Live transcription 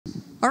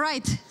All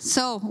right,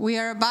 so we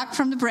are back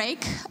from the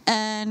break,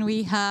 and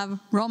we have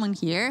Roman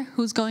here,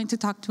 who's going to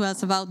talk to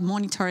us about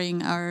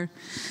monitoring our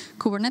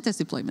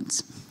Kubernetes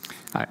deployments.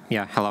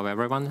 Yeah, hello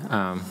everyone.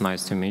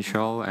 Nice to meet you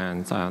all,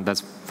 and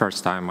that's the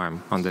first time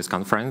I'm on this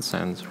conference,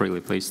 and really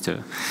pleased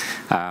to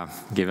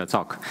give a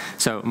talk.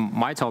 So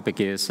my topic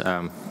is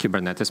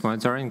Kubernetes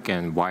monitoring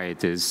and why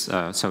it is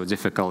so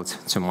difficult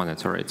to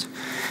monitor it.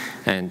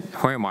 And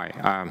who am I?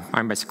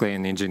 I'm basically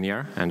an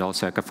engineer and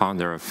also a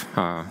co-founder of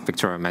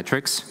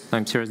Ephemerality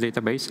time series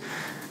database.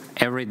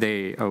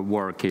 Everyday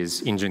work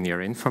is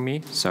engineering for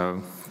me,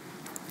 so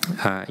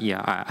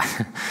yeah,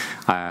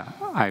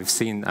 I've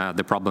seen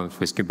the problems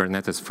with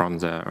Kubernetes from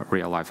the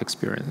real-life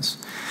experience.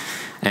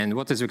 And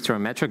what is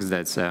Ephemerality?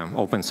 That's an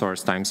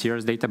open-source time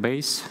series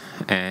database,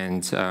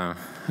 and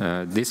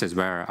this is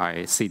where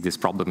I see these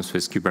problems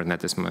with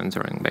Kubernetes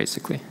monitoring,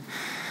 basically.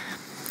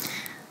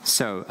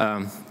 So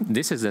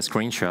this is a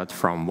screenshot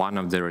from one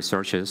of the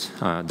researches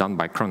done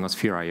by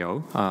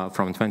Chronosphere.io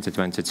from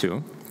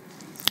 2022.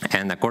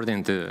 And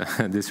according to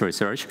this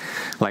research,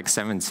 like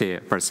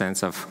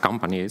 70% of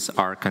companies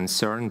are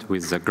concerned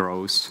with the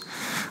growth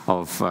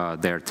of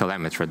their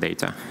telemetry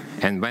data.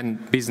 And when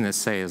business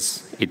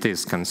says it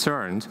is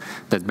concerned,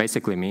 that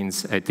basically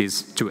means it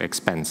is too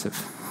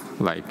expensive.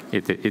 Like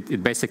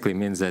it basically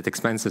means that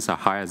expenses are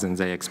higher than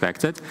they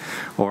expected,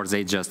 or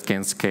they just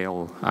can't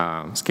scale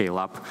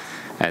up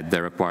at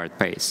the required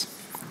pace.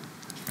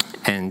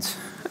 And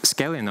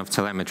scaling of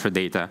telemetry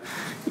data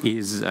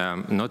is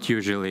not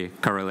usually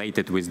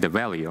correlated with the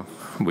value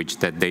which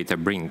that data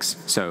brings.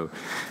 So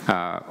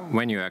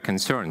when you are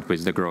concerned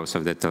with the growth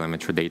of the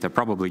telemetry data,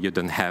 probably you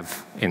don't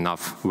have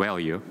enough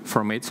value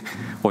from it,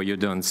 or you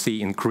don't see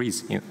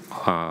increase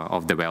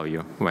of the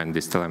value when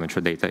this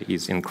telemetry data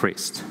is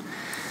increased.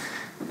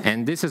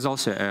 And this is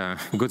also a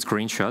good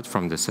screenshot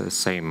from this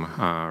same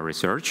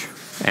research,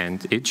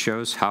 and it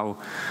shows how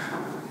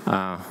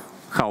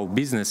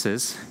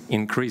businesses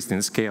increased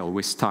in scale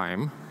with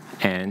time,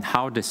 and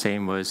how the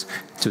same was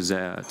to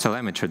the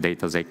telemetry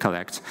data they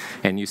collect.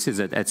 And you see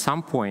that at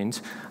some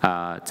point,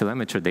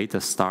 telemetry data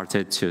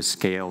started to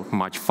scale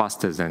much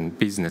faster than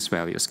business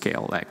value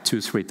scale, like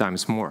 2-3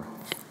 times more.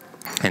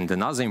 And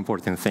another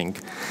important thing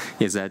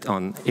is that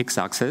on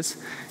x-axis,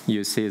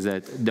 you see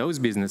that those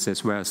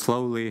businesses were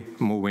slowly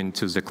moving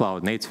to the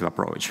cloud-native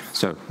approach.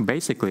 So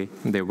basically,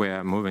 they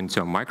were moving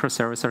to a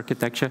microservice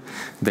architecture.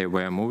 They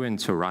were moving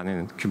to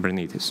running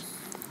Kubernetes.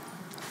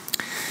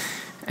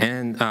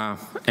 And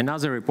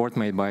another report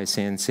made by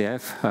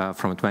CNCF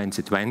from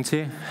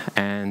 2020,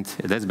 and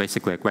that's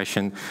basically a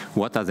question,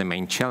 what are the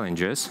main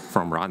challenges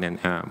from running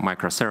a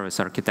microservice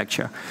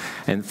architecture?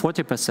 And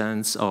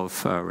 40%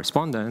 of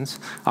respondents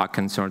are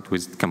concerned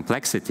with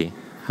complexity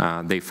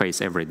they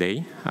face every day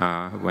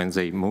when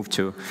they move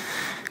to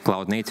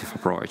cloud-native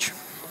approach.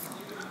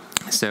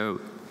 So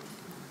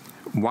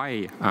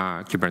why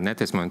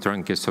Kubernetes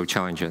monitoring is so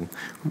challenging?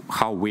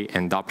 How we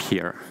end up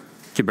here?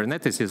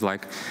 Kubernetes is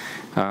like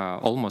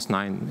almost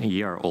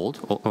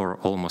 9-year-old or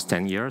almost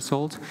 10 years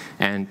old,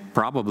 and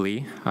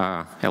probably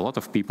a lot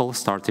of people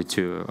started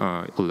to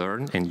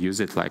learn and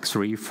use it like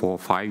 3, 4,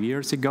 5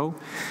 years ago,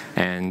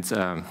 and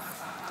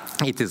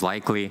it is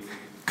likely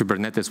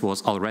Kubernetes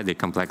was already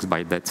complex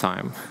by that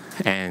time,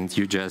 and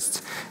you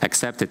just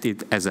accepted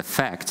it as a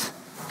fact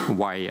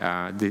why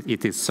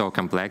it is so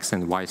complex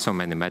and why so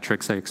many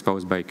metrics are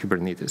exposed by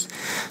Kubernetes.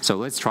 So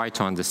let's try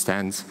to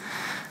understand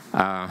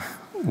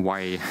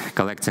why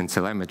collecting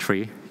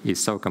telemetry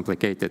is so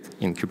complicated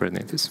in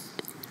Kubernetes.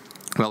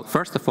 Well,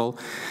 first of all,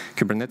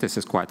 Kubernetes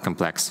is quite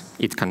complex.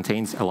 It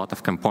contains a lot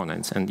of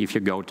components, and if you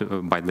go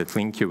by that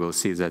link, you will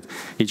see that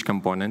each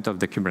component of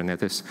the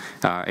Kubernetes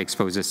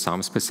exposes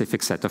some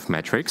specific set of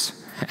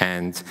metrics,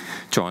 and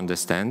to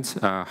understand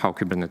how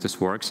Kubernetes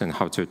works and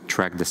how to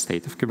track the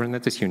state of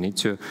Kubernetes, you need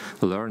to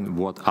learn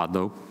what are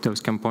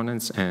those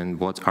components and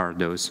what are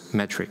those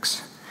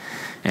metrics.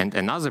 And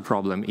another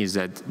problem is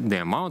that the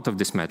amount of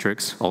these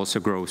metrics also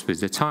grows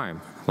with the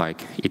time.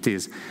 Like, it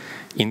is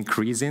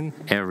increasing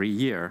every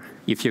year.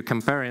 If you're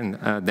comparing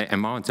the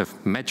amount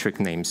of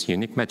metric names,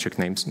 unique metric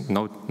names,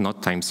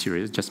 not time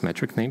series, just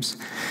metric names,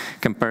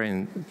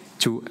 comparing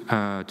to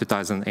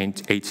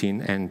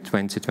 2018 and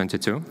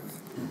 2022,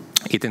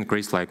 it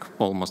increased like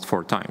almost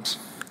 4 times.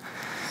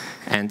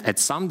 And at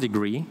some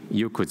degree,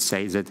 you could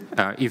say that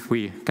if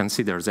we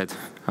consider that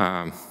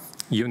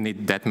you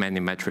need that many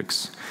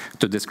metrics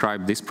to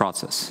describe this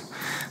process,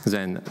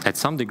 then at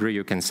some degree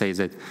you can say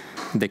that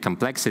the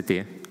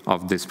complexity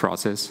of this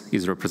process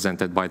is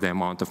represented by the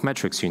amount of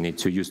metrics you need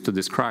to use to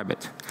describe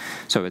it.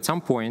 So at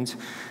some point,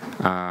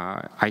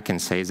 I can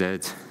say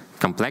that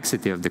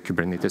complexity of the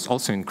Kubernetes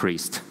also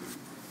increased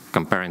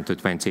comparing to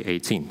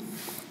 2018.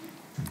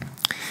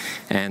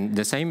 And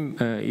the same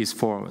is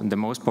for the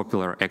most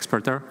popular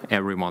exporter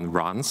everyone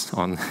runs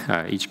on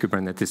each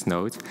Kubernetes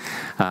node.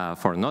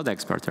 For node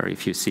exporter,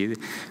 if you see,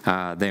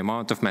 the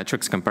amount of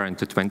metrics compared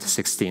to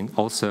 2016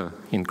 also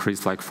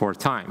increased like 4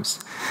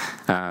 times.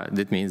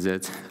 That means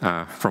that,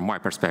 from my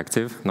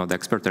perspective, node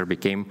exporter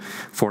became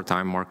 4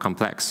 times more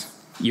complex.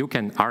 you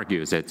can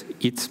argue that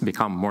it's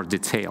become more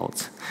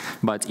detailed.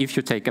 But if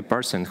you take a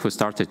person who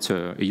started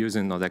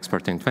using Node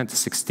Expert in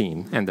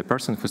 2016 and the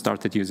person who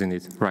started using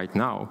it right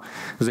now,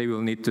 they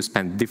will need to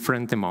spend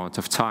different amount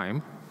of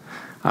time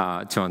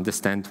to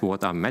understand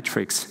what are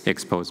metrics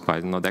exposed by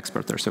the Node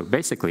Exporter. So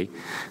basically,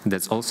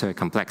 that's also a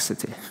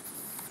complexity.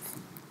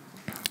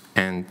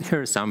 And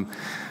here are some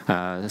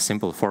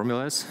simple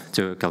formulas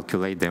to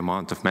calculate the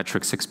amount of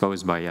metrics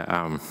exposed by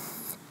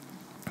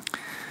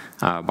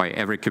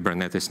every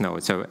Kubernetes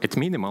node. So at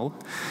minimal,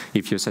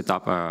 if you set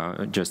up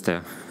just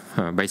a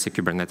basic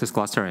Kubernetes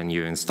cluster and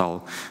you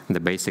install the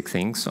basic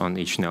things on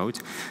each node,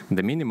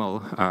 the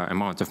minimal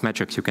amount of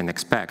metrics you can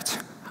expect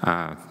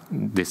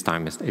this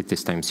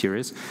time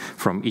series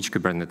from each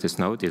Kubernetes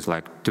node is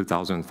like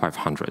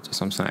 2,500 or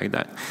something like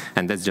that.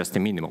 And that's just the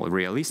minimal.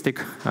 Realistic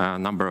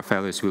number of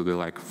values will be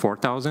like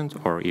 4,000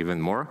 or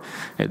even more.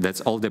 That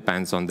all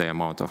depends on the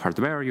amount of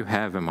hardware you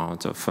have,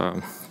 amount of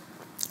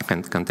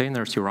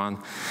containers you run.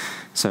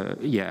 So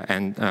yeah,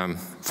 and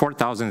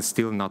 4,000 is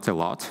still not a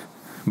lot.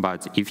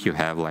 But if you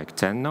have like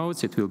 10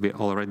 nodes, it will be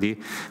already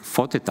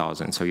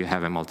 40,000. So you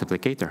have a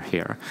multiplicator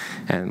here.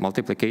 And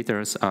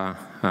multiplicators are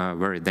a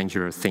very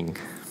dangerous thing.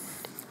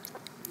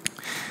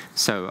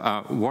 So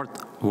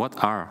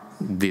what are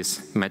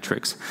these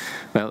metrics?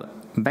 Well,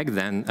 back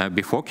then,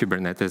 before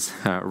Kubernetes,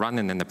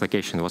 running an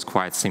application was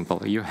quite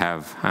simple. You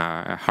have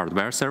a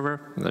hardware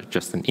server,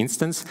 just an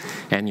instance,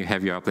 and you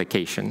have your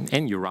application,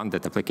 and you run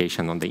that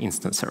application on the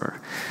instance server.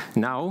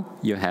 Now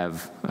you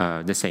have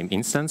the same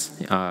instance.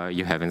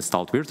 You have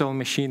installed virtual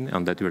machine.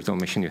 On that virtual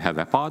machine, you have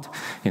a pod.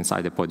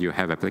 Inside the pod, you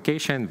have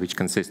application, which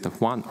consists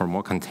of one or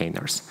more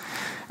containers.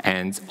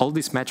 And all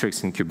these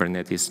metrics in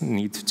Kubernetes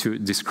need to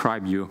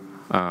describe you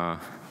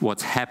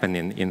what's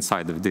happening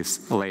inside of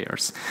these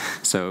layers.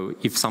 So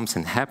if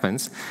something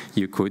happens,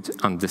 you could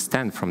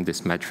understand from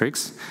these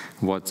metrics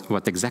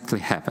what exactly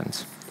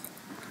happened.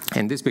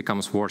 And this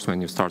becomes worse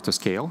when you start to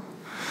scale,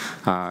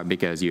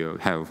 because you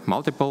have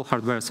multiple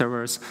hardware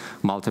servers,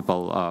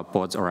 multiple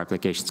pods or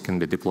applications can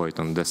be deployed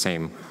on the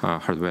same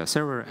hardware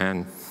server,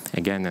 and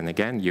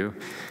again,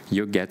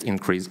 you get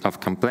increase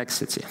of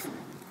complexity.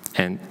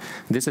 And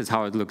this is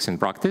how it looks in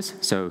practice.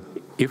 So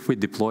if we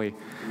deploy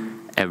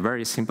a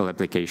very simple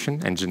application,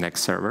 Nginx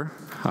server,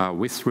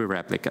 with 3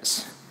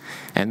 replicas.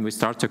 And we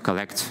start to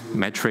collect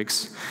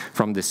metrics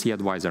from the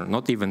cAdvisor,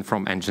 not even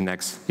from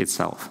Nginx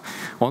itself.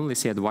 Only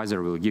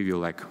cAdvisor will give you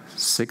like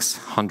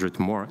 600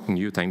 more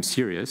new time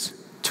series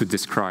to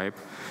describe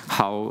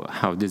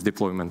how this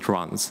deployment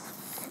runs.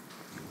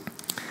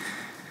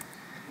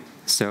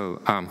 So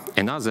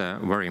another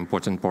very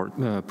important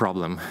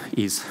problem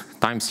is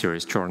time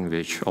series churn,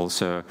 which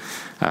also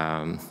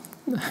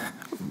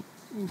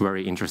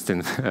very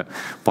interesting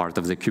part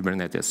of the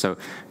Kubernetes. So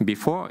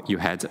before you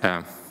had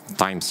a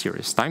time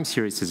series. Time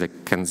series is a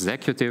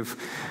consecutive,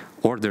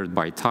 ordered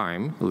by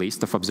time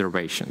list of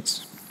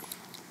observations.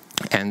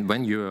 And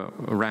when you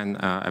ran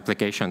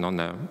application on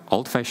the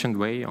old-fashioned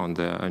way, on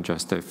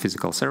just a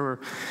physical server,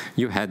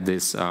 you had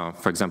this,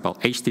 for example,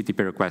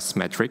 HTTP requests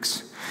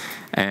metrics,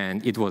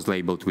 and it was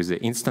labeled with the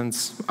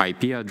instance,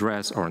 IP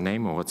address, or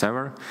name, or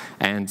whatever.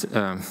 And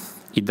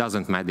it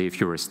doesn't matter if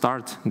you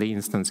restart the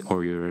instance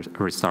or you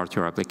restart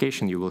your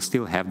application, you will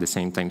still have the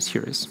same time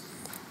series.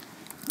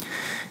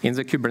 In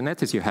the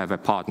Kubernetes, you have a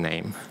pod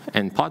name,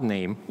 and pod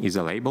name is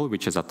a label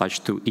which is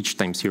attached to each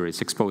time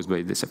series exposed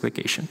by this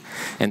application.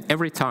 And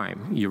every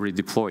time you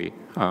redeploy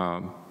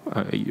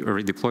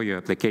your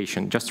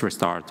application, just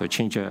restart or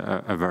change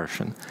a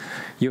version,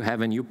 you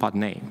have a new pod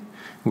name,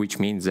 which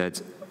means that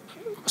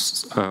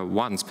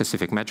one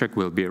specific metric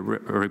will be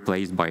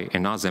replaced by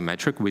another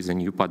metric with a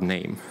new pod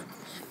name.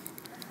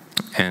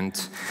 And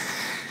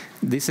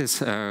this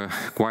is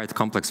quite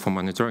complex for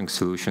monitoring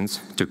solutions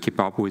to keep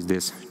up with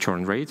this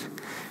churn rate,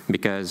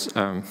 because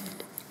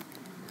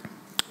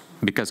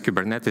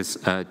Kubernetes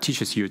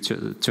teaches you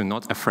to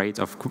not afraid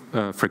of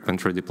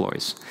frequent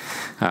redeploys.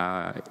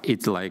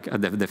 It's like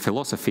the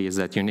philosophy is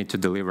that you need to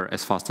deliver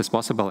as fast as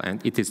possible,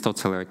 and it is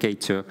totally okay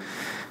to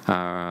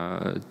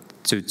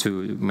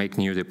make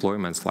new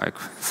deployments like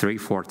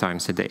 3-4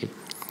 times a day.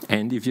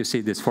 And if you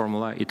see this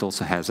formula, it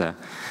also has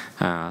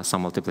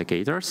some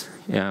multiplicators.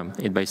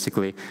 It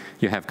basically,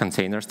 you have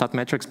container stat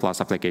metrics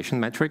plus application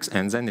metrics,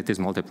 and then it is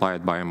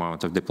multiplied by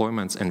amount of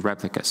deployments and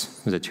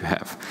replicas that you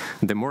have.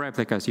 The more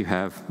replicas you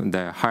have,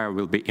 the higher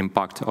will be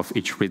impact of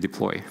each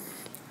redeploy.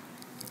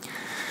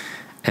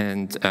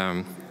 And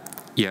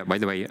yeah, by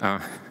the way,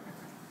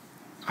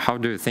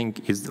 what do you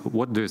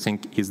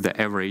think is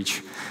the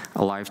average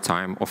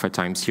lifetime of a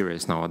time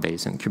series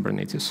nowadays in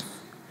Kubernetes?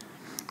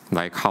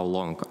 Like how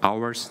long?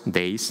 Hours,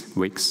 days,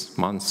 weeks,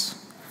 months?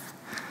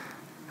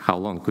 How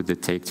long could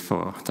it take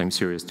for time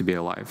series to be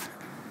alive?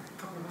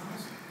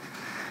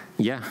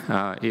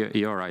 Yeah,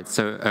 you're right.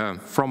 So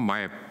from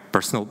my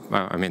personal,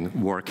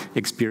 work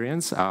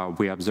experience,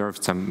 we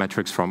observed some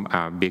metrics from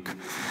a big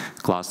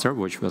cluster,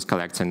 which was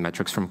collecting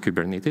metrics from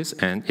Kubernetes,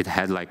 and it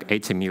had like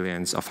 80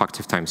 million of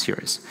active time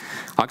series.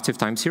 Active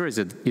time series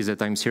is a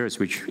time series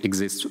which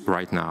exists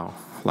right now,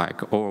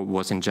 or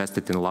was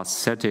ingested in the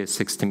last 30,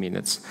 60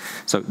 minutes.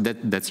 So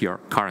that's your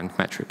current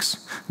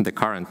metrics. The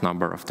current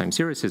number of time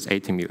series is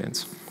 80 million.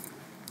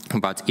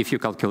 But if you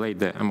calculate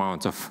the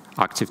amount of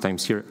active time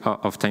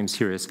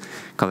series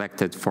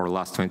collected for the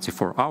last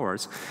 24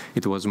 hours,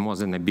 it was more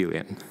than 1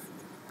 billion.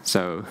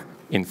 So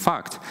in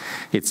fact,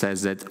 it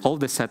says that all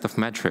the set of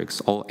metrics,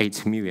 all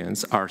 8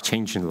 millions, are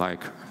changing more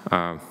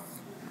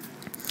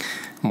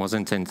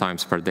than 10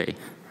 times per day,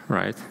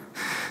 right?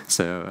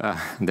 So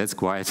that's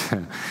quite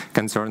a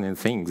concerning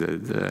thing.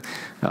 The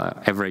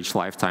average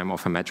lifetime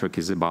of a metric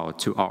is about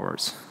 2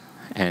 hours.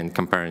 And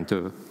comparing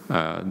to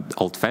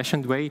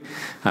old-fashioned way,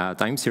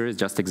 time series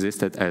just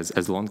existed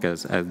as long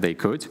as they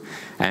could.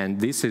 And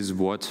this is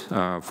what,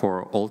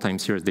 for all time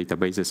series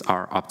databases,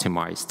 are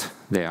optimized.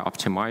 They are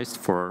optimized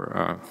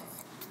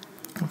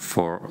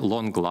for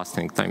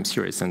long-lasting time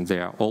series, and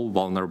they are all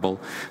vulnerable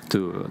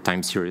to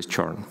time series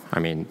churn.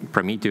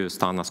 Prometheus,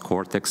 Thanos,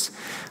 Cortex,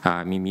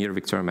 Mimir,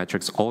 Victoria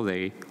Metrics, all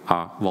they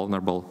are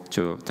vulnerable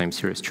to time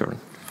series churn.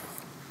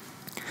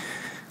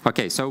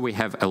 Okay, so we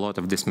have a lot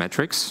of these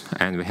metrics,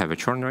 and we have a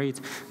churn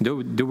rate.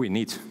 Do we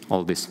need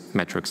all these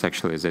metrics,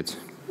 actually, that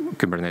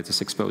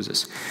Kubernetes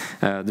exposes?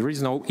 There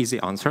is no easy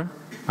answer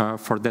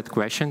for that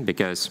question,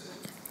 because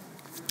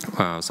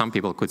some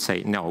people could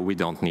say, no, we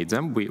don't need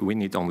them. We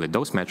need only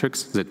those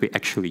metrics that we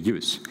actually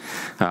use.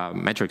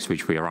 Metrics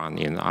which we run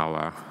in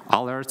our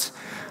alerts,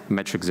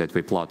 metrics that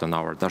we plot on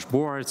our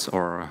dashboards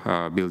or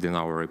build in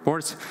our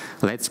reports.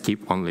 Let's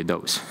keep only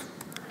those.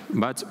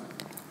 But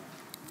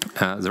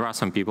there are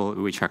some people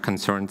which are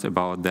concerned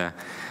about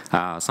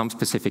some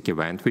specific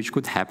event which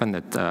could happen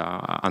at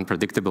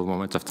unpredictable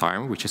moment of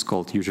time, which is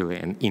called usually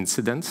an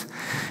incident.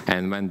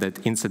 And when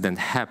that incident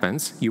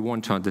happens, you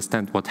want to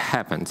understand what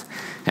happened.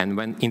 And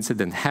when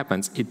incident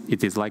happens,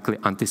 it is likely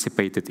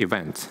anticipated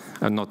event,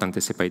 not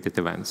anticipated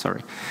event,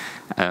 sorry.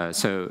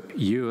 So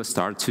you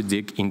start to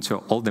dig into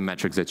all the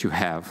metrics that you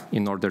have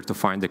in order to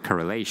find the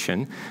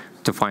correlation,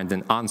 to find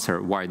an answer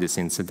why this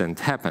incident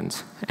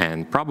happened.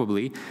 And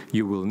probably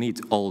you will need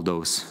all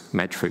those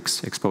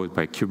metrics exposed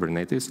by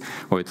Kubernetes,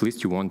 or at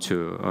least you want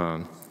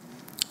to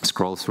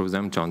scroll through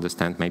them to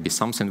understand maybe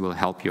something will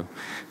help you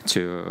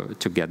to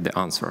get the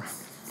answer.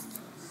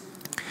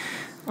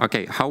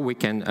 Okay, how we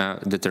can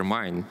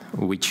determine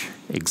which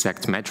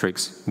exact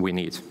metrics we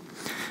need?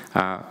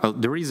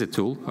 There is a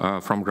tool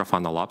from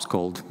Grafana Labs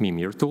called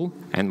Mimir tool,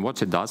 and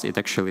what it does, it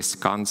actually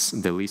scans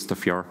the list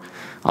of your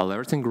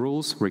alerting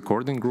rules,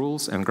 recording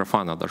rules, and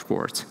Grafana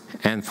dashboards.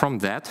 And from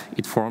that,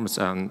 it forms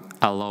a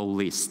low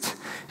list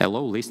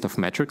of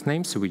metric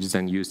names, which is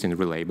then used in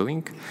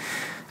relabeling.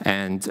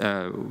 And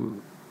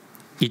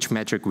each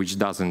metric which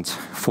doesn't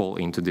fall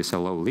into this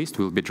allow list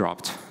will be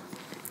dropped.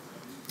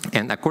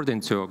 And according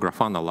to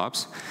Grafana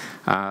Labs,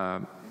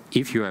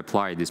 if you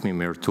apply this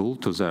Mimir tool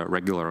to the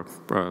regular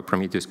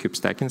Prometheus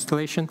kubestack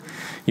installation,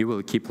 you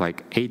will keep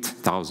like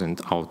 8,000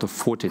 out of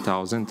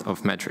 40,000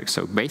 of metrics.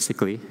 So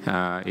basically,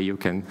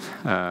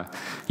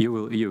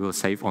 you will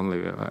save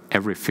only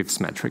every 5th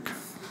metric,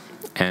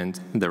 and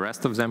the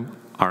rest of them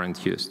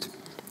aren't used.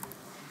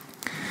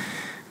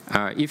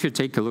 If you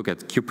take a look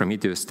at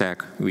Kubernetes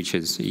stack, which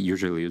is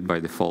usually used by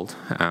default,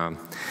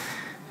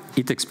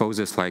 it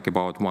exposes like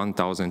about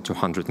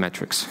 1,200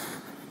 metrics.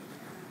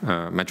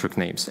 Metric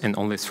names, and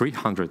only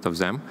 300 of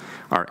them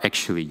are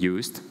actually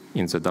used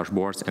in the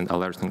dashboards and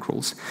alerting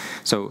rules.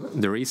 So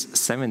there is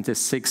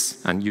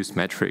 76 unused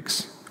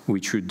metrics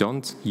which you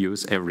don't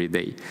use every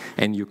day,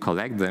 and you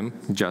collect them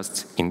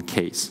just in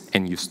case,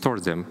 and you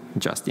store them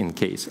just in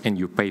case, and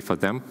you pay for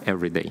them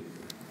every day.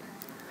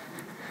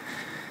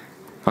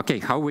 Okay,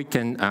 how we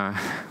can,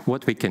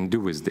 what we can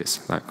do with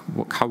this, like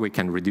how we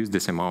can reduce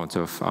this amount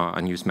of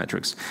unused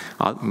metrics.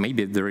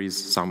 Maybe there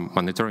is some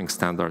monitoring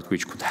standard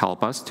which could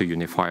help us to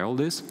unify all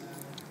this.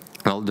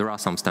 Well, there are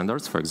some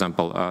standards. For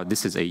example,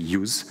 this is a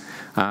use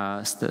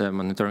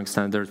monitoring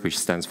standard, which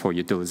stands for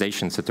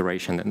utilization,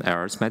 saturation, and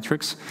errors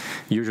metrics.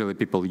 Usually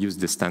people use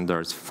these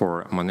standards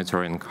for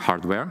monitoring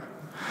hardware,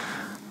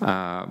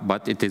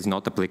 but it is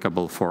not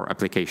applicable for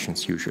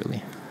applications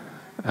usually.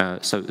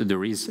 So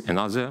there is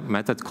another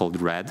method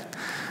called RAD,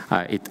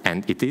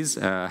 and it is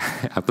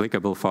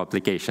applicable for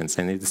applications,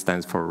 and it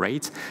stands for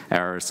rate,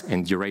 errors,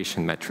 and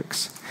duration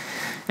metrics.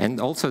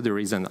 And also there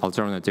is an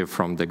alternative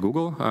from the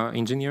Google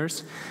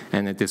engineers,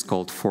 and it is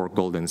called 4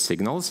 golden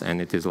signals, and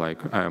it is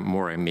like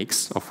more a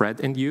mix of RAD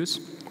and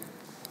use.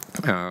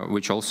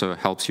 which also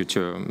helps you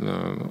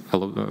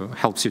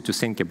to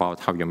think about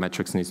how your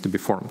metrics needs to be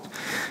formed.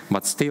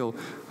 But still,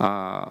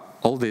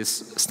 all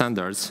these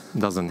standards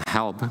doesn't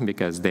help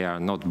because they are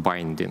not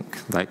binding.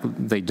 Like,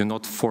 they do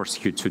not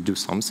force you to do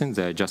something.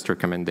 They are just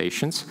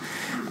recommendations.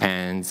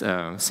 And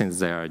since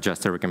they are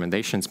just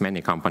recommendations,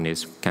 many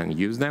companies can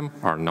use them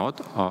or not,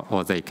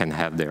 or they can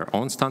have their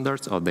own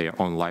standards or their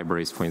own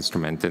libraries for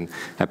instrumenting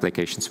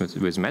applications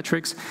with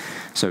metrics.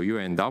 So you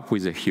end up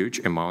with a huge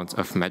amount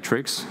of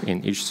metrics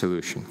in each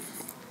solution.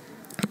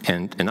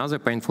 And another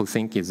painful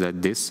thing is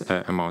that this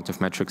amount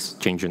of metrics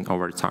changing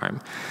over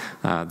time.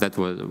 That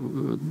was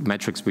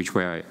metrics which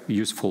were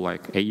useful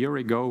like a year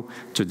ago,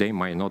 today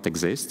might not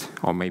exist,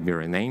 or may be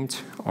renamed,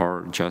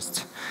 or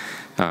just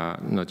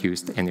not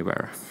used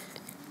anywhere.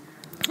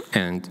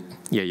 And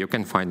yeah, you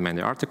can find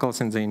many articles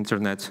in the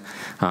internet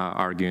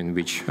arguing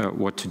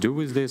what to do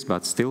with this,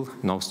 but still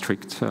no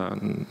strict,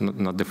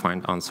 not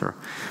defined answer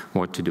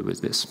what to do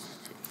with this.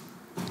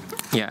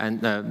 Yeah,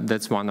 and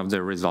that's one of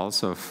the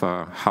results of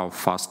how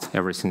fast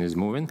everything is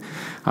moving.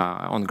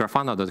 On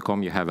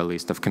grafana.com, you have a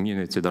list of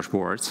community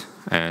dashboards,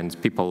 and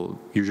people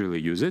usually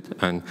use it.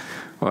 And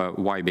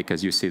why?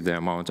 Because you see the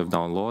amount of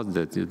downloads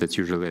that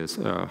usually is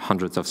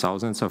hundreds of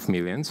thousands of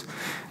millions.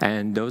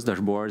 And those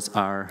dashboards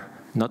are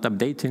not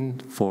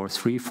updating for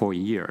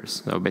 3-4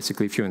 years. So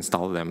basically, if you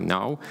install them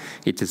now,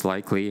 it is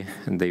likely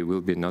they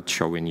will be not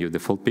showing you the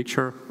full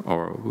picture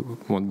or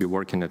won't be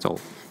working at all.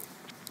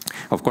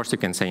 Of course, you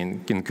can say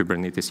in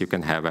Kubernetes you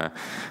can have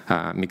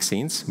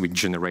mixins which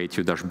generate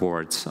your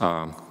dashboards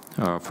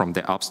from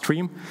the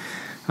upstream,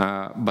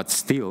 but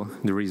still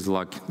there is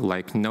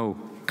like no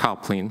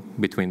coupling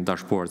between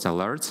dashboards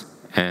alerts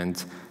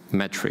and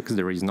metrics.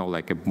 There is no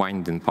like a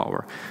binding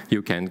power.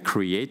 You can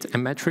create a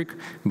metric,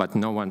 but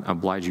no one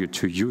obliges you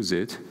to use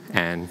it,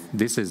 and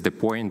this is the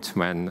point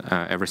when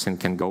everything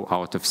can go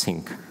out of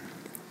sync.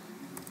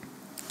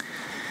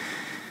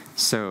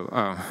 So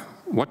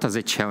what are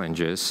the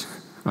challenges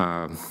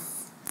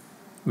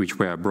which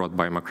were brought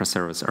by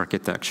microservice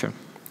architecture?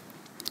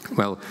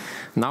 Well,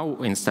 now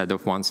instead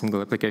of one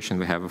single application,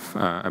 we have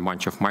a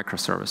bunch of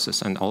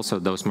microservices, and also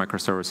those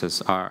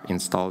microservices are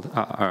installed,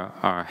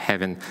 are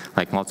having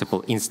like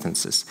multiple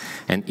instances,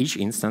 and each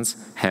instance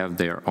have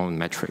their own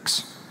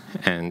metrics.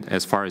 And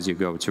as far as you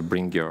go to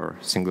bring your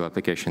single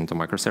application to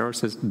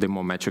microservices, the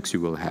more metrics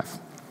you will have,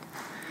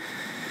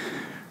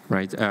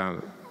 right?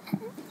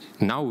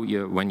 Now,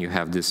 when you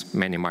have this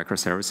many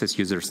microservices,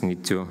 users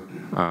need to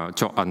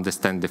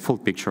understand the full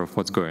picture of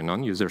what's going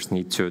on. Users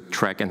need to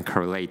track and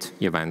correlate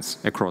events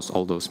across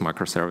all those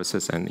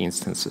microservices and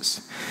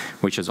instances,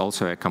 which is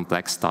also a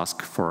complex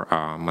task for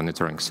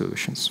monitoring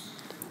solutions.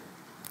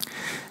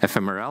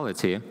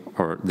 Ephemerality,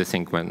 or the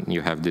thing when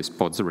you have these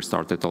pods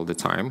restarted all the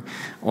time,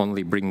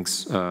 only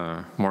brings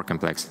more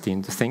complexity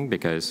in the thing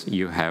because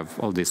you have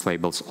all these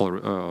labels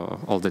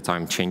all the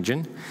time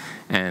changing,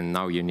 and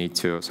now you need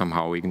to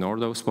somehow ignore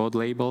those pod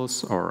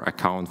labels or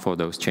account for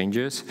those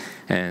changes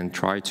and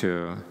try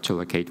to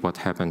locate what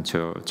happened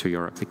to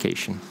your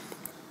application.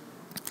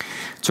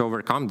 To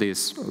overcome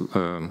these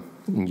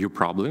new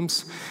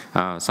problems,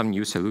 some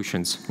new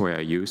solutions were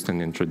used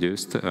and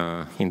introduced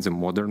in the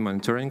modern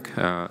monitoring,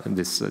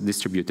 this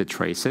distributed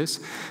traces,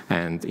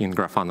 and in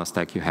Grafana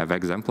stack you have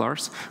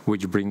exemplars,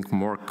 which bring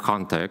more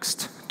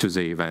context to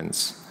the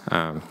events.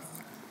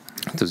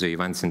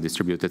 In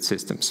distributed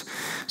systems.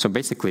 So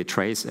basically,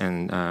 trace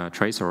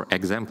or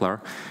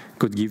exemplar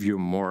could give you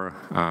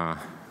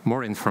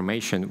more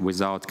information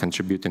without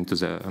contributing to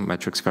the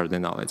metrics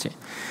cardinality.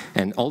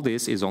 And all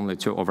this is only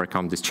to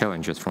overcome these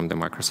challenges from the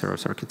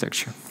microservice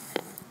architecture.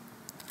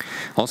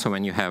 Also,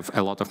 when you have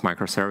a lot of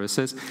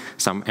microservices,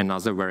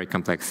 another very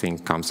complex thing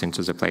comes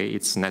into the play.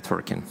 It's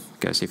networking,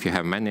 because if you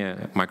have many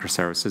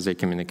microservices, they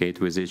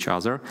communicate with each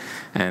other,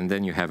 and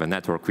then you have a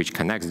network which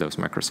connects those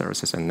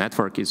microservices. And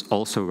network is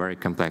also a very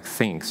complex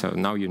thing. So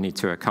now you need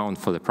to account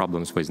for the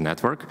problems with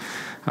network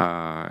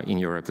in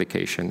your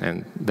application,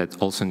 and that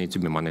also needs to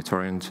be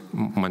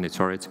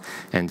monitored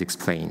and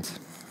explained.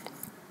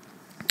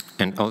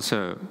 And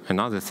also,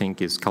 another thing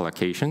is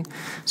collocation.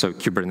 So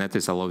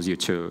Kubernetes allows you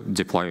to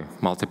deploy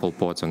multiple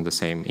pods on the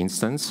same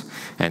instance,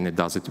 and it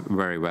does it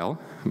very well.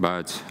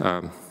 But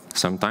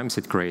sometimes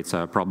it creates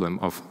a problem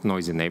of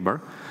noisy neighbor.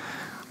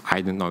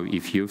 I don't know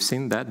if you've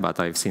seen that, but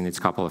I've seen it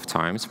a couple of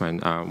times when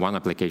one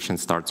application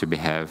starts to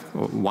behave,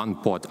 one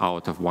pod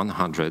out of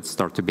 100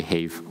 start to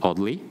behave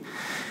oddly.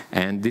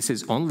 And this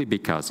is only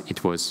because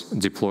it was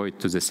deployed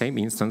to the same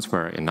instance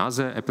where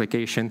another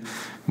application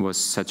was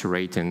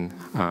saturating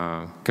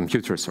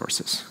compute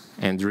resources.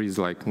 And there is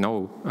like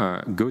no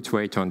good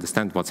way to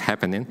understand what's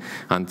happening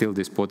until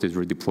this pod is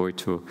redeployed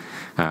to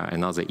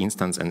another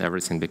instance and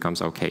everything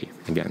becomes okay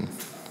again.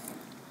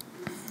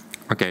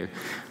 Okay,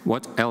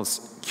 what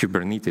else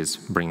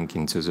Kubernetes bring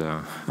into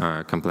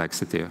the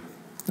complexity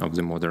of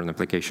the modern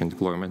application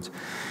deployment?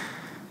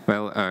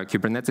 Well,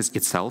 Kubernetes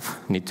itself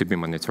needs to be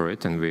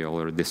monitored, and we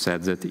already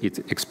said that it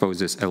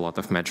exposes a lot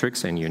of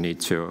metrics, and you need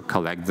to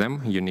collect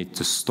them, you need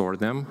to store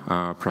them,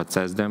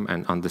 process them,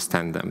 and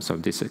understand them. So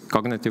this is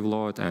cognitive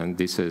load, and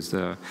this is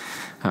the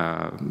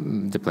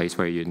place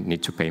where you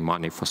need to pay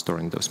money for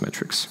storing those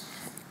metrics.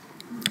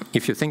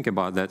 If you think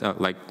about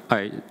that, like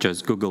I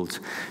just Googled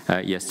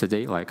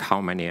yesterday, like how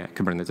many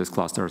Kubernetes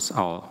clusters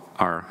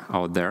are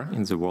out there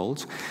in the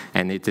world,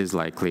 and it is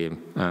likely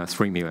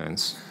 3 million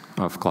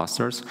of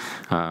clusters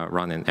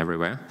running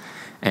everywhere.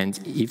 And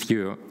if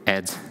you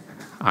add,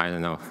 I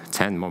don't know,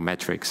 10 more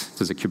metrics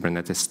to the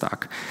Kubernetes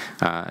stack,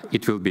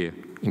 it will be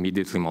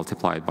immediately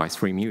multiplied by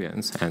 3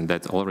 million, and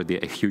that's already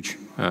a huge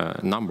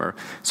number.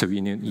 So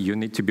you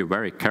need to be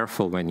very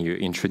careful when you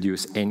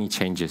introduce any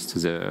changes to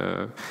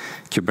the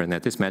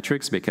Kubernetes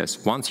metrics,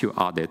 because once you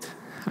add it,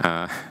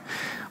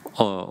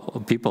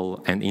 all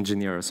people and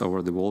engineers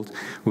over the world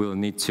will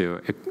need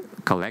to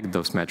collect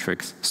those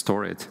metrics,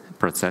 store it,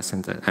 process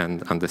it,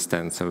 and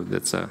understand. So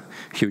that's a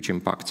huge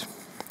impact.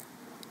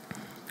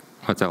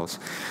 What else?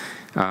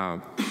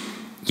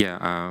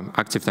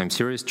 Active time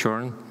series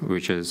churn,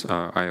 which is,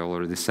 I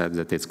already said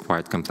that it's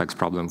quite complex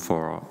problem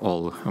for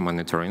all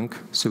monitoring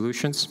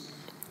solutions,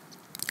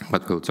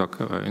 but we'll talk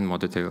in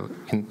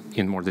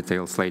more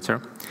details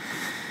later.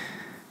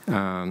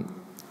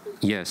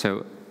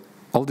 So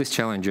all these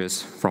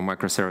challenges from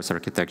microservice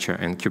architecture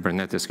and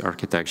Kubernetes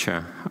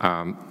architecture,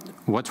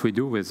 what we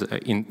do with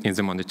in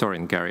the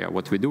monitoring area,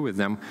 what we do with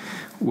them,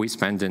 we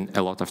spend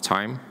a lot of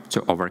time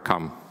to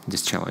overcome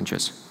these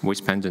challenges. We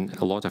spend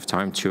a lot of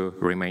time to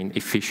remain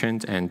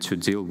efficient and to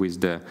deal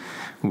with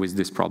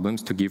these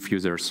problems, to give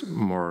users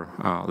more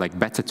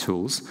better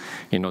tools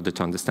in order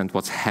to understand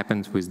what's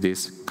happened with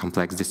these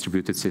complex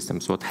distributed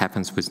systems, what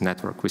happens with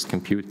network, with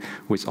compute,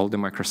 with all the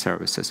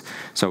microservices.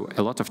 So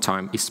a lot of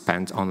time is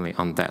spent only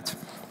on that.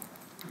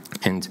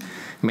 And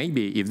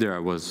maybe if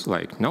there was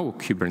no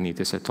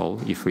Kubernetes at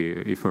all, if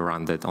we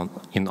run that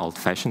in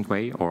old-fashioned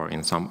way or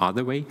in some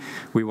other way,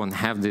 we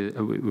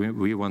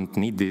won't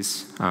need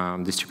these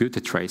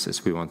distributed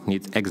traces. We won't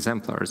need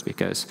exemplars,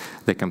 because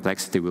the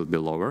complexity will be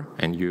lower,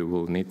 and you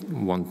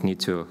won't need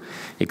to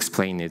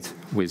explain it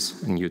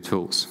with new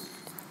tools.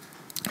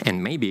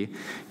 And maybe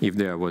if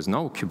there was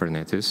no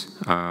Kubernetes,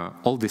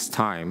 all this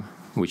time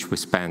which we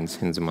spend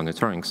in the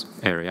monitoring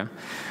area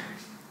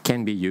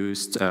can be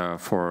used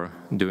for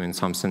doing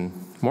something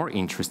more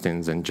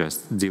interesting than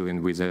just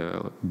dealing with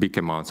big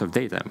amounts of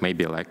data.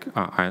 Maybe I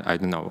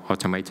don't know,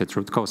 automated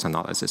root cause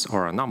analysis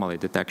or anomaly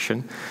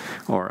detection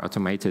or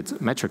automated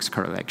metrics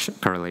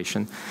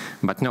correlation.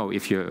 But no,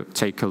 if you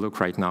take a look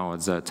right now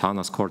at the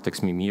Thanos,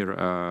 Cortex, Mimir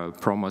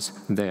promos,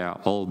 they are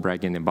all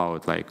bragging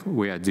about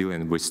we are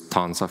dealing with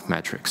tons of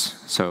metrics.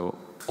 So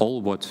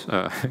all what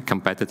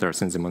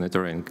competitors in the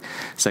monitoring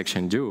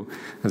section do,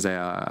 they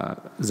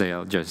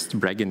are just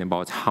bragging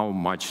about how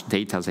much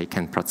data they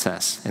can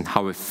process and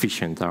how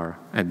efficient they are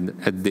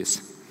at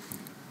this.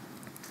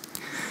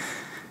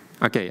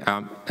 Okay,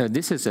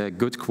 this is a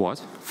good quote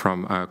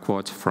from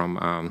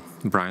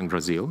Brian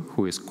Brazil,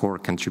 who is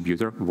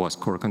was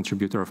core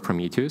contributor of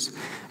Prometheus,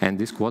 and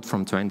this quote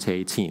from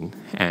 2018.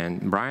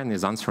 And Brian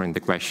is answering the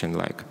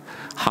question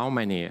how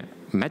many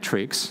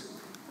metrics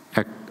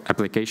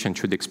application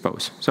should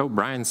expose. So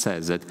Brian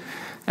says that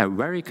a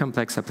very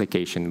complex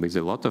application with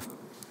a lot of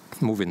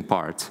moving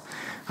parts,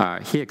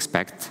 he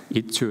expects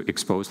it to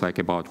expose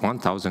about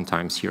 1,000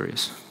 time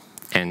series.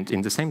 And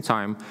in the same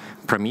time,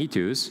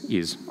 Prometheus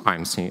is,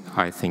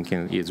 I think,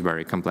 is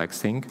very complex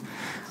thing.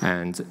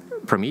 And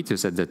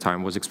Prometheus at the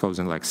time was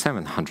exposing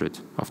 700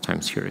 of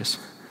time series.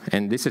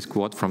 And this is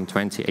quote from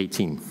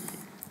 2018.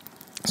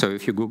 So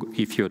if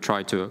you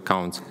try to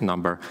count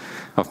number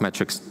of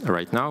metrics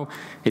right now,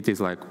 it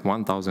is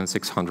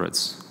 1,600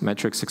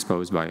 metrics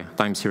exposed by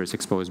time series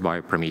exposed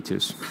by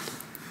Prometheus.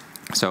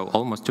 So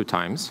almost 2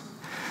 times,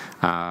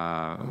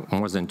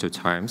 more than 2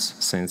 times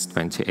since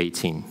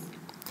 2018.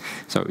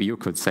 So you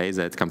could say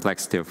that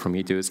complexity of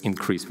Prometheus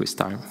increased with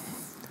time.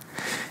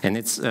 And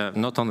it's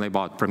not only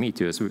about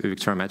Prometheus.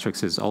 Vector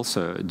metrics is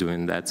also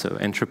doing that, so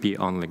entropy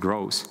only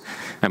grows.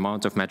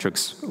 Amount of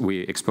metrics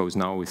we expose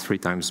now is 3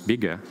 times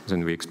bigger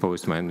than we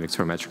exposed when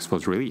vector metrics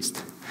was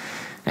released.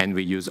 And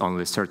we use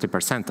only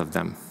 30% of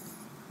them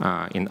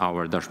in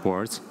our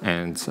dashboards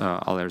and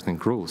alerting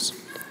rules.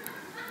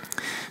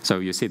 So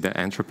you see the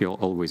entropy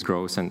always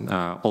grows, and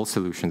all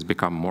solutions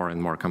become more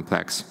and more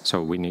complex.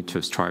 So we need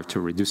to strive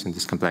to reducing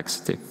this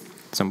complexity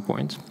at some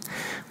point.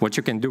 What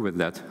you can do with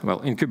that? Well,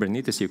 in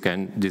Kubernetes, you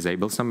can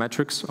disable some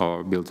metrics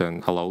or build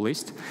an allow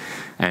list,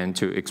 and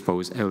to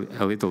expose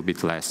a little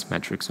bit less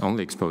metrics,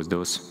 only expose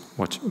those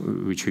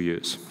which you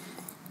use.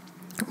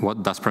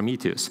 What does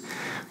Prometheus?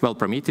 Well,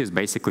 Prometheus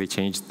basically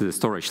changed the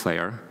storage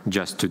layer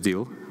just to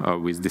deal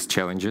with these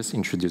challenges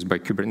introduced by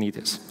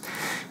Kubernetes.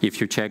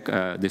 If you check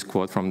this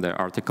quote from the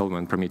article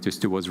when Prometheus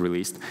 2 was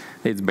released,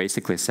 it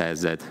basically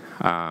says that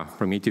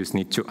Prometheus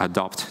needs to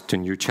adapt to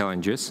new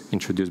challenges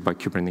introduced by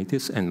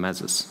Kubernetes and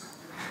Mesos.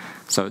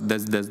 So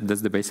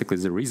that's basically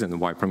the reason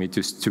why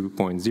Prometheus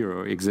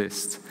 2.0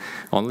 exists,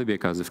 only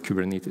because of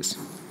Kubernetes.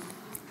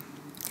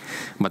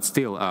 But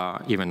still,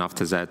 even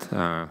after that,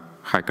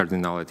 high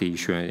cardinality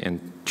issue and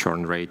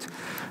churn rate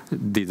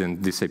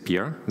didn't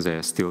disappear.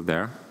 They're still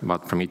there,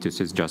 but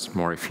Prometheus is just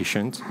more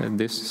efficient at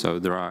this. So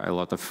there are a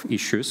lot of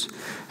issues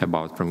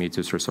about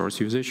Prometheus resource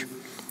usage.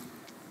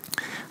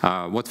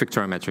 What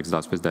Victoriometrics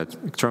does with that?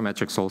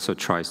 Victoriometrics also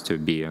tries to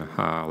be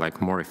like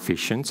more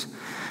efficient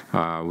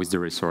with the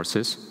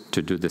resources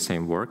to do the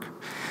same work.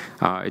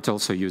 It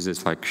also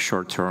uses like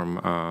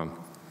short-term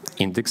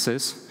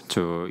indexes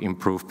to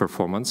improve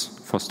performance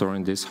for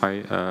storing these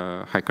high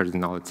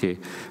cardinality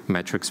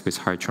metrics with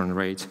high churn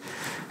rate.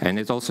 And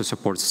it also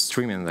supports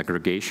streaming and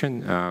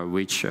aggregation,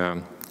 which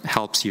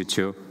helps you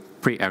to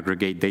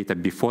pre-aggregate data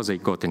before they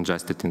got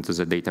ingested into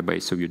the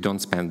database, so you don't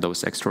spend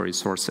those extra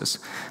resources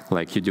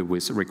like you do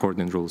with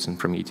recording rules in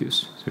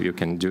Prometheus. So you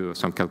can do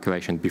some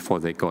calculation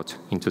before they got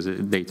into the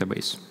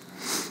database.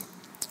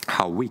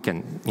 How we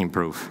can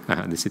improve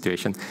the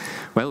situation?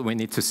 Well, we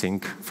need to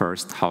think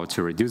first how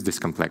to reduce this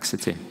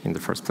complexity in the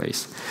first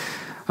place.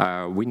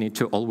 We need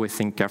to always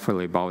think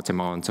carefully about the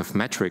amount of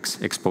metrics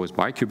exposed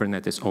by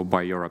Kubernetes or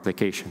by your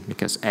application,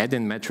 because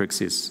adding metrics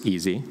is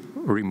easy,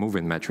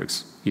 removing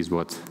metrics is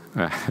what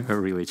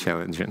really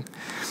challenging.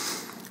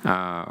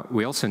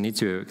 We also need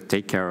to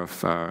take care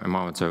of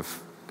amount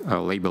of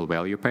label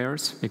value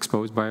pairs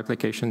exposed by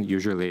application.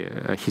 Usually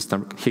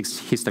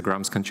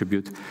histograms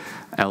contribute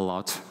a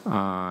lot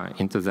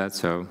into that,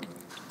 so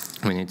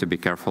we need to be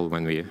careful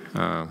when we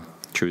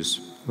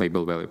choose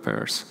label value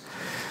pairs.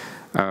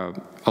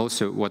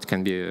 Also, what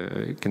can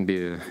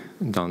be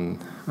done,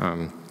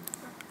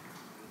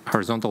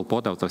 horizontal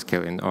pod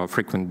autoscaling or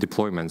frequent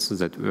deployments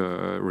that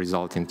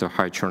result into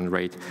high churn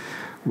rate.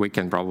 We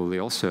can probably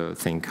also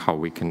think how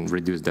we can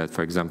reduce that.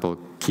 For example,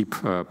 keep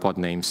pod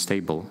names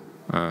stable,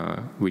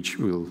 which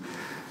will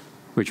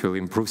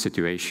improve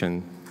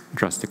situation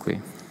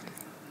drastically.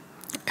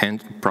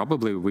 And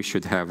probably we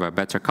should have a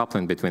better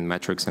coupling between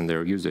metrics and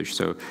their usage.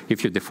 So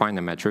if you define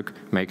a metric,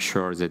 make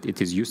sure that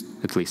it is used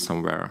at least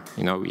somewhere.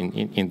 You know,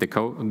 in the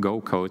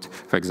Go code,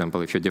 for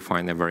example, if you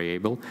define a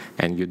variable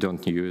and you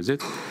don't use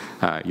it,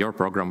 your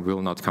program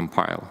will not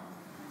compile.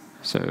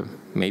 So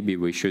maybe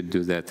we should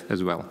do that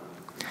as well.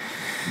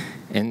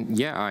 And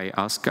yeah, I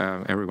ask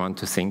everyone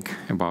to think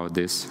about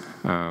this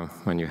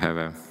when you have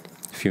a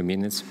few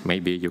minutes.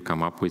 Maybe you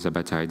come up with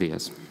better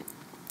ideas.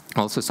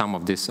 Also, some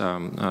of this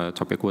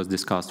topic was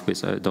discussed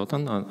with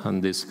Doton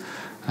on this,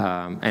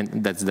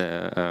 and that's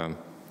the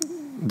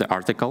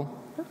article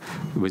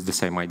with the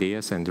same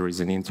ideas, and there is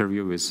an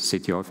interview with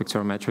CTO of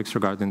Victoriometrics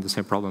regarding the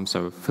same problem,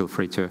 so feel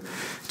free to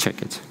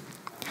check it.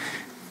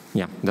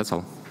 Yeah, that's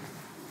all.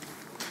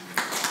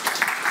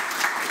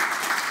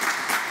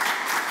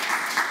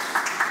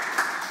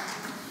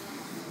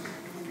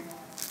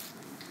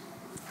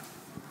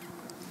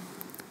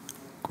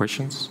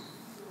 Questions?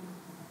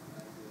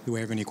 Do we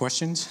have any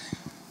questions?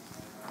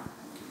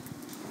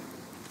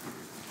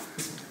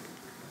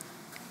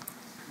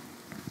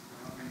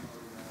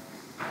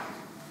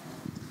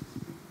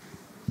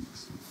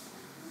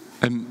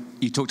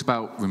 You talked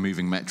about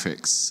removing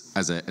metrics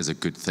as a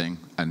good thing,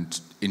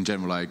 and in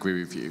general, I agree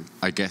with you.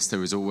 I guess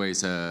there is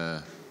always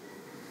a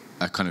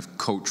kind of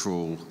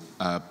cultural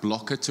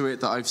blocker to it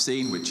that I've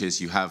seen, which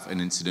is you have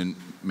an incident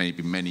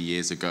maybe many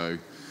years ago,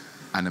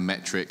 and a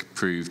metric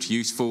proved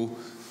useful,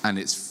 and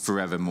it's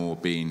forevermore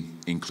been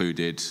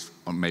included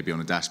maybe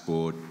on a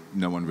dashboard.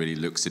 No one really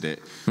looks at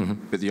it. Mm-hmm.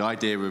 But the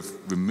idea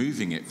of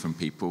removing it from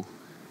people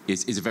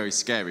is a very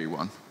scary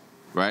one,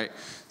 right?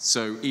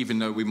 So even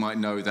though we might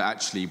know that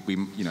actually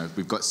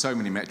we've got so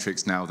many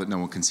metrics now that no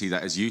one can see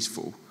that as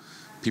useful,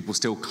 people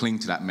still cling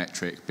to that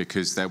metric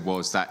because there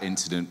was that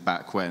incident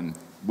back when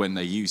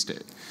they used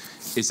it.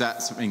 Is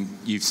that something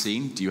you've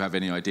seen? Do you have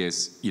any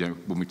ideas,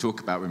 when we talk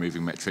about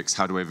removing metrics,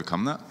 how do we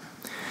overcome that?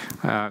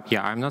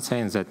 Yeah, I'm not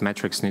saying that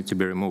metrics need to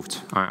be removed.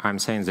 I'm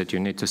saying that you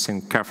need to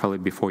think carefully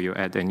before you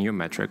add a new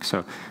metric.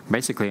 So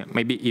basically,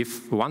 maybe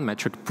if one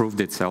metric proved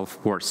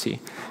itself worthy,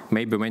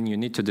 maybe when you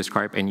need to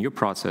describe a new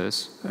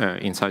process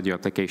inside your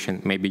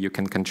application, maybe you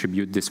can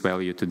contribute this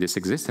value to this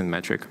existing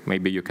metric.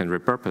 Maybe you can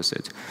repurpose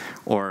it.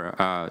 Or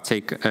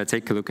take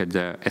a look at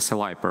the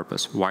SLI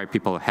purpose, why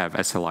people have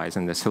SLIs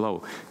and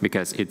SLO,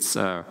 because it's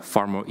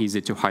far more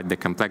easy to hide the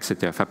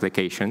complexity of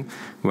application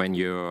when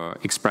you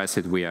express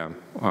it via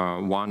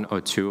one or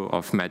two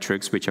of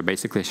metrics, which are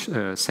basically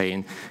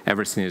saying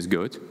everything is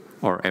good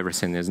or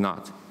everything is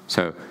not.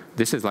 So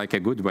this is like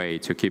a good way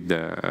to keep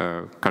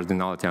the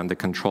cardinality under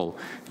control.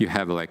 You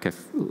have like a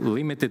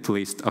limited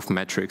list of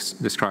metrics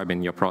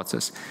describing your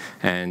process,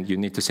 and you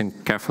need to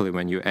think carefully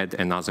when you add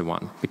another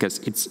one, because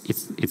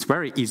it's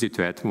very easy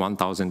to add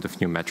 1,000 of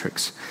new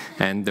metrics,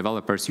 and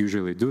developers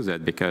usually do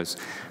that because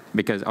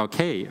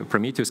okay,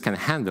 Prometheus can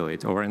handle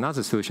it, or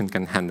another solution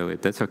can handle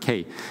it. That's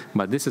okay,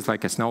 but this is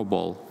like a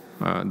snowball.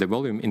 The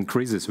volume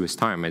increases with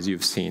time, as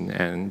you've seen,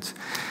 and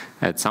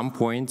at some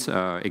point,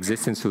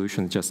 existing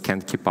solutions just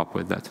can't keep up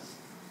with that.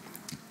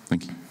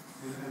 Thank you.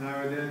 And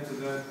I would add to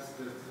that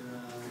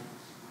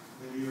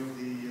many of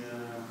these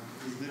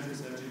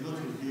metrics are actually not.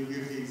 If you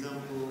give the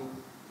example,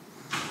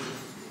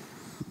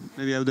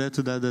 Maybe I would add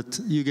to that that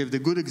you gave the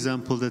good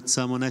example that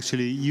someone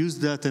actually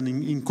used that and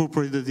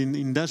incorporated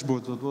in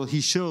dashboards. But what he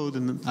showed,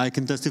 and I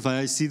can testify,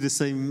 I see the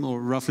same or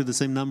roughly the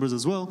same numbers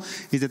as well,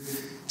 is that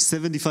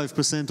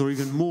 75% or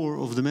even more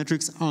of the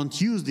metrics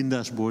aren't used in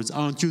dashboards,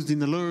 aren't used in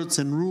alerts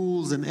and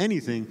rules and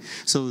anything.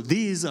 So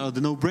these are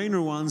the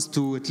no-brainer ones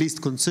to at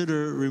least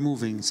consider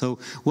removing. So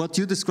what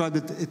you described,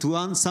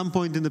 at some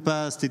point in the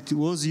past, it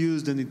was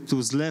used and it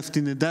was left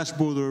in a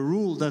dashboard or a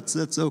rule,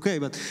 that's okay,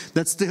 but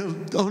that's still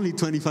only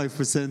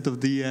 25%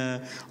 of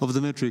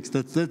the metrics.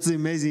 That's the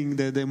amazing,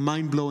 the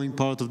mind-blowing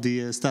part of the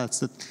stats,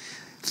 that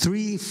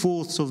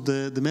 3/4 of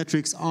the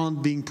metrics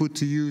aren't being put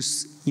to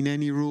use in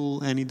any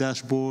rule, any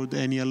dashboard,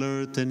 any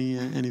alert,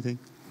 anything.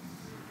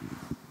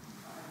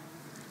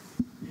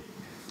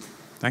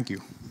 Thank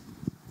you.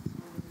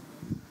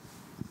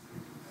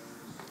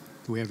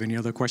 Do we have any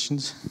other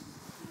questions?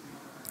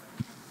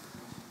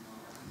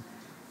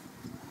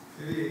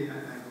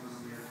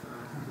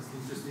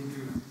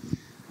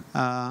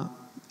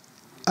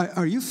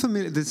 Are you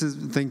familiar?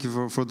 Thank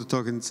you for the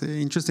talk. It's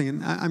interesting,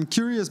 and I'm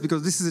curious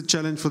because this is a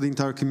challenge for the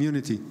entire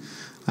community.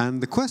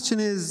 And the question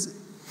is,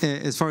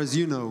 as far as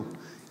you know,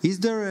 is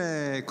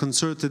there a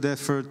concerted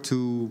effort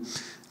to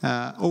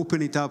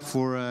open it up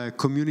for a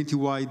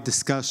community-wide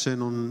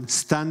discussion on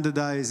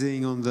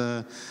standardizing on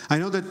the? I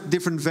know that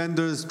different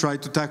vendors try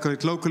to tackle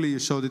it locally. You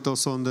showed it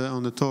also on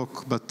the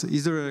talk. But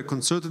is there a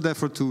concerted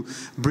effort to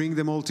bring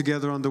them all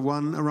together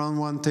around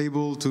one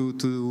table to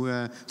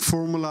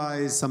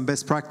formalize some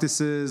best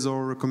practices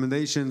or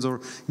recommendations or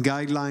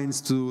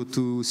guidelines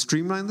to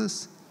streamline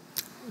this?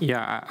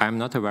 Yeah, I'm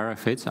not aware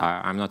of it.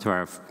 I'm not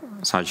aware of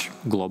such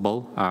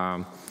global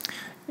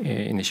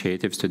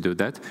initiatives to do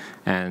that,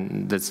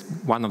 and that's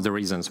one of the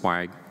reasons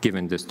why I'm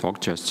giving this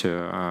talk, just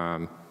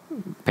to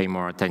pay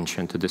more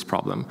attention to this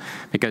problem.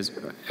 Because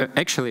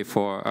actually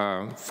for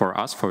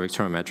us, for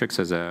Ephemerality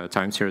as a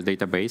time series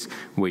database,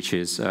 which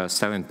is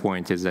selling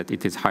point is that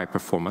it is high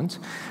performant,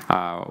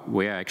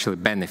 we actually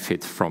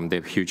benefit from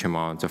the huge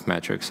amount of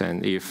metrics.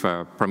 And if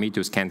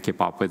Prometheus can't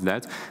keep up with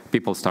that,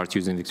 people start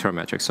using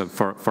Ephemerality. So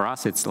for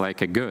us, it's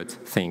like a good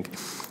thing.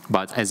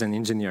 But as an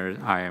engineer,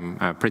 I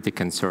am pretty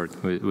concerned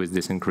with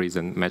this increase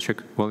in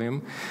metric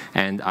volume.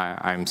 And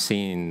I'm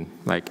seeing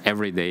like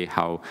every day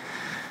how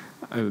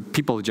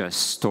people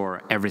just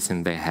store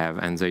everything they have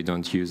and they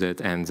don't use it,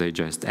 and they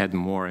just add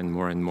more and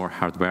more and more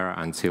hardware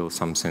until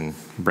something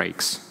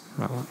breaks,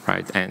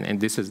 right? And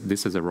this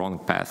is a wrong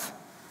path,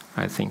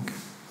 I think.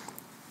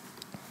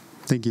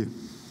 Thank you.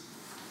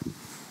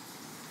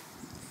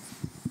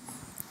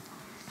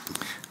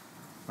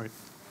 All right.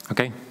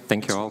 Okay,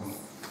 thank you all.